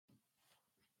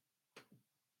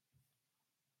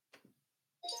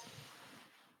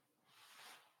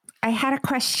had a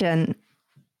question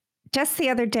just the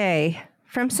other day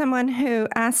from someone who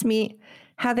asked me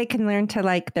how they can learn to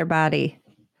like their body.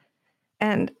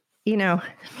 And, you know,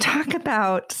 talk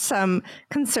about some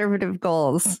conservative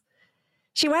goals.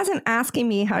 She wasn't asking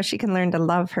me how she can learn to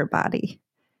love her body.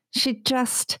 She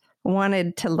just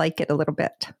wanted to like it a little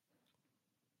bit.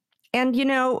 And,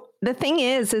 the thing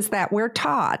is that we're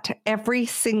taught every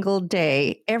single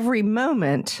day, every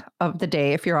moment of the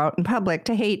day, if you're out in public,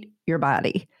 to hate your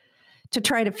body, to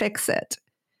try to fix it,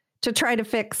 to try to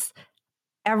fix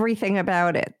everything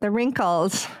about it, the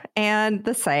wrinkles and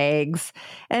the sags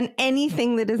and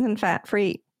anything that isn't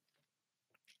fat-free.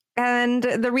 And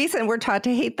the reason we're taught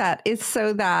to hate that is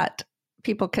so that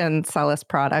people can sell us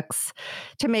products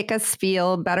to make us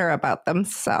feel better about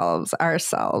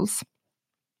ourselves.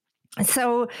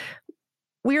 So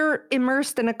we're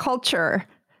immersed in a culture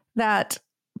that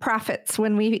profits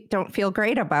when we don't feel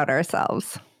great about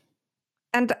ourselves.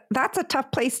 And that's a tough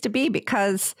place to be,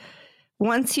 because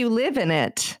once you live in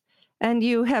it and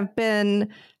you have been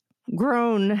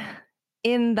grown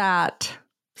in that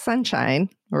sunshine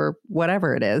or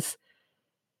whatever it is,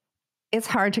 it's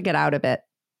hard to get out of it.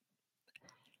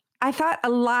 I thought a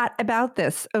lot about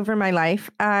this over my life.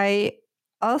 I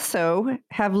also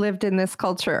have lived in this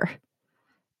culture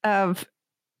of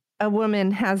a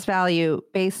woman has value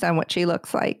based on what she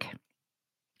looks like,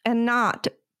 and not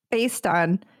based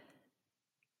on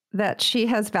that she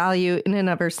has value in and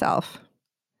of herself.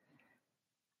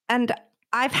 And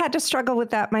I've had to struggle with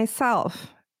that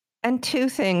myself. And two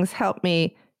things help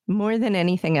me more than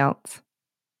anything else.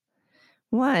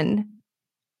 One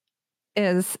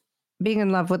is being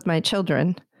in love with my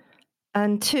children.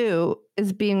 And two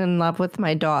is being in love with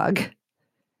my dog.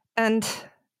 And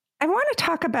I want to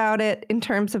talk about it in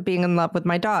terms of being in love with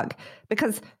my dog,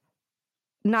 because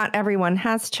not everyone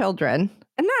has children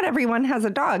and not everyone has a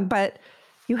dog, but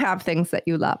you have things that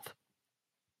you love.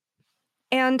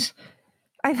 And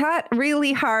I thought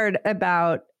really hard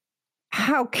about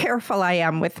how careful I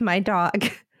am with my dog.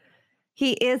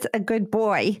 He is a good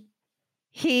boy.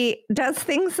 He does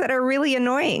things that are really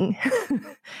annoying,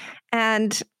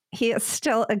 and he is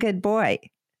still a good boy.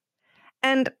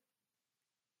 And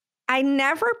I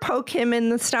never poke him in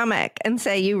the stomach and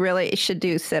say, you really should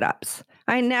do sit-ups.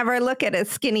 I never look at his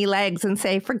skinny legs and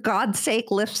say, for God's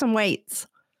sake, lift some weights.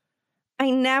 I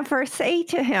never say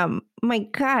to him, my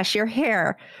gosh, your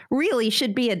hair really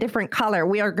should be a different color.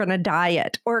 We are going to dye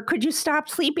it. Or could you stop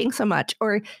sleeping so much?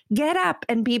 Or get up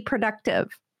and be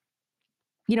productive.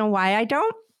 You know why I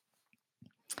don't?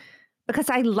 Because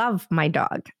I love my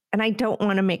dog and I don't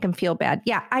want to make him feel bad.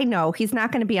 Yeah, I know he's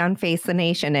not going to be on Face the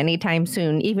Nation anytime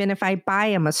soon, even if I buy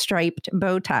him a striped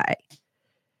bow tie.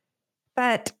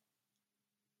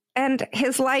 And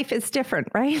his life is different,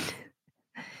 right?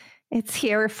 It's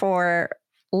here for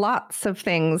lots of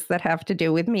things that have to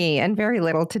do with me and very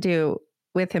little to do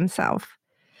with himself.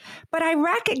 But I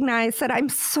recognize that I'm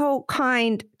so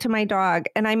kind to my dog,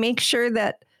 and I make sure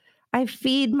that I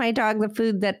feed my dog the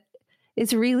food that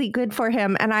is really good for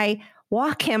him, and I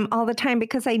walk him all the time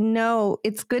because I know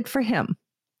it's good for him.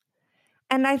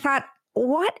 And I thought,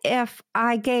 what if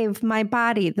I gave my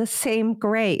body the same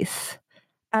grace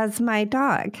as my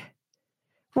dog?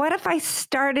 What if I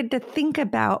started to think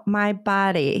about my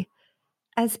body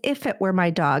as if it were my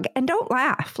dog? And don't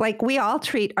laugh. Like, we all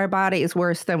treat our bodies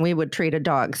worse than we would treat a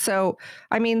dog. So,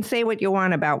 say what you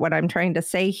want about what I'm trying to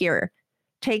say here.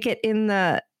 Take it in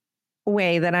the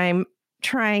way that I'm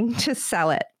trying to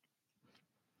sell it.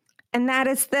 And that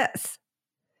is this.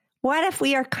 What if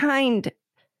we are kind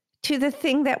to the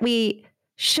thing that we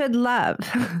should love?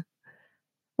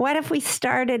 What if we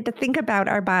started to think about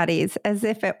our bodies as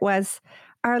if it was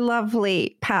our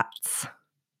lovely pets?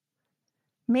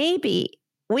 Maybe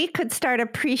we could start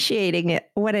appreciating it,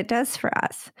 what it does for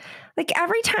us. Like,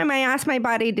 every time I ask my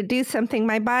body to do something,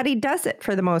 my body does it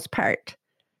for the most part.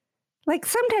 Like,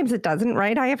 sometimes it doesn't,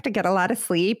 right? I have to get a lot of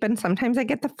sleep, and sometimes I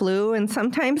get the flu, and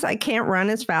sometimes I can't run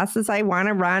as fast as I want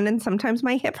to run, and sometimes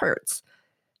my hip hurts.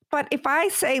 But if I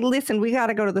say, listen, we got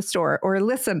to go to the store, or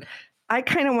listen, I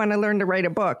kind of want to learn to write a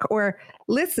book, or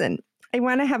listen, I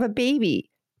want to have a baby,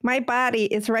 my body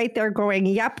is right there going,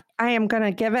 yep, I am going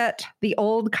to give it the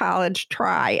old college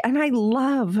try. And I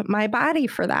love my body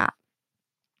for that.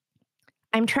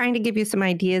 I'm trying to give you some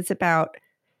ideas about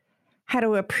how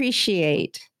to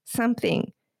appreciate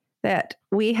something that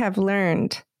we have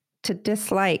learned to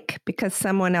dislike because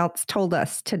someone else told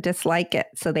us to dislike it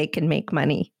so they can make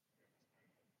money.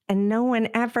 And no one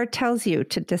ever tells you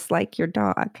to dislike your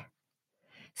dog.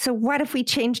 So what if we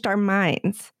changed our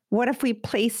minds? What if we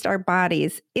placed our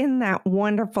bodies in that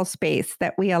wonderful space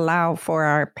that we allow for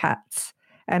our pets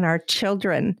and our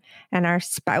children and our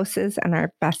spouses and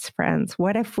our best friends?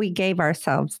 What if we gave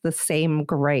ourselves the same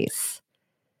grace?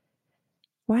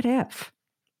 What if?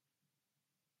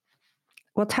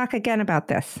 We'll talk again about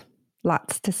this.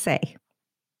 Lots to say.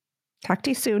 Talk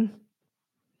to you soon.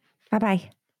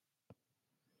 Bye-bye.